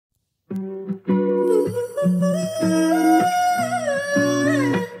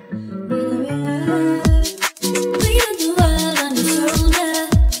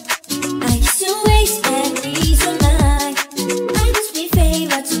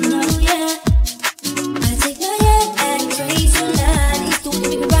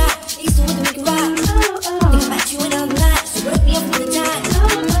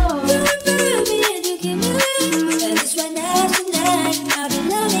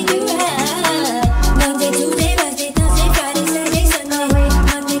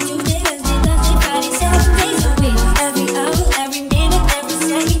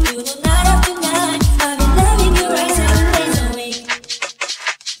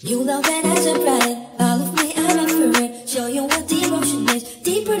You love that as a bride. All of me, I'm up for it. Show you what devotion is.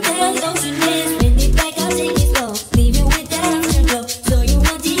 Deeper than the ocean is. Bring it back, I'll take it slow. Leave you with that afterglow. Show you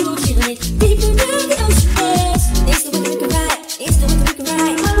what devotion is. Deeper than the ocean is. It's the way that we can ride. It's the way that we can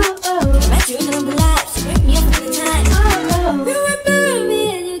ride. Met you in the number life. So break me up another time. Remember me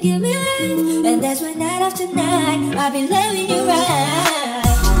and you give me life. And that's why night after night I've been loving you right.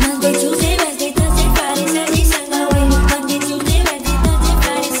 Monday, Tuesday, Wednesday, Thursday, Friday, Saturday, Sunday. Monday, Tuesday, Wednesday, Thursday,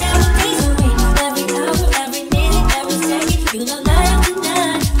 Friday, 7 days a week. Every hour, every minute, every second. You know night after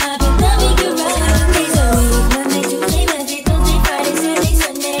night I've been loving you right. 7 days a week. Monday, Tuesday, Wednesday, Thursday, Friday, Saturday,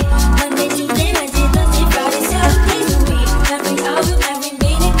 Sunday. Monday, Tuesday, Wednesday, Thursday, Friday, 7 days a week. Every hour, every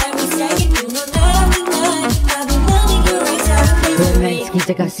minute, every second. You know night after night I've been loving you right. 7 days a week. की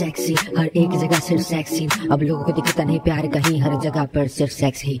जगह sexy, हर एक जगह सिर्फ sexy. अब लोगों को दिखता नहीं प्यार कहीं, हर जगह पर सिर्फ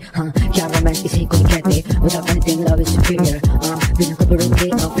सेक्स ही। हाँ, क्या रोमांस किसी को नहीं कहते, without anything love is superior। बिना कपड़ों के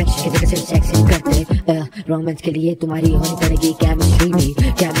अफेक्शन की जगह सिर्फ सेक्स ही करते। रोमांस के लिए तुम्हारी होनी पड़ेगी केमिस्ट्री भी।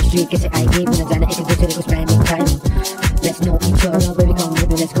 केमिस्ट्री कैसे आएगी बिना जाने एक दूसरे को spending time. Let's know each other, baby come with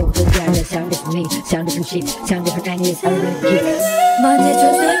me, let's go together। Sound different me, sound different sheets, sound different angles, I like it। Monday,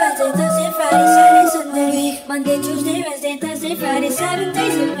 Tuesday, Wednesday, Thursday, Friday, Saturday, Sunday. Monday, Tuesday, Wednesday, Thursday, Friday, 7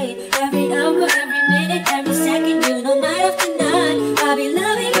 days a week.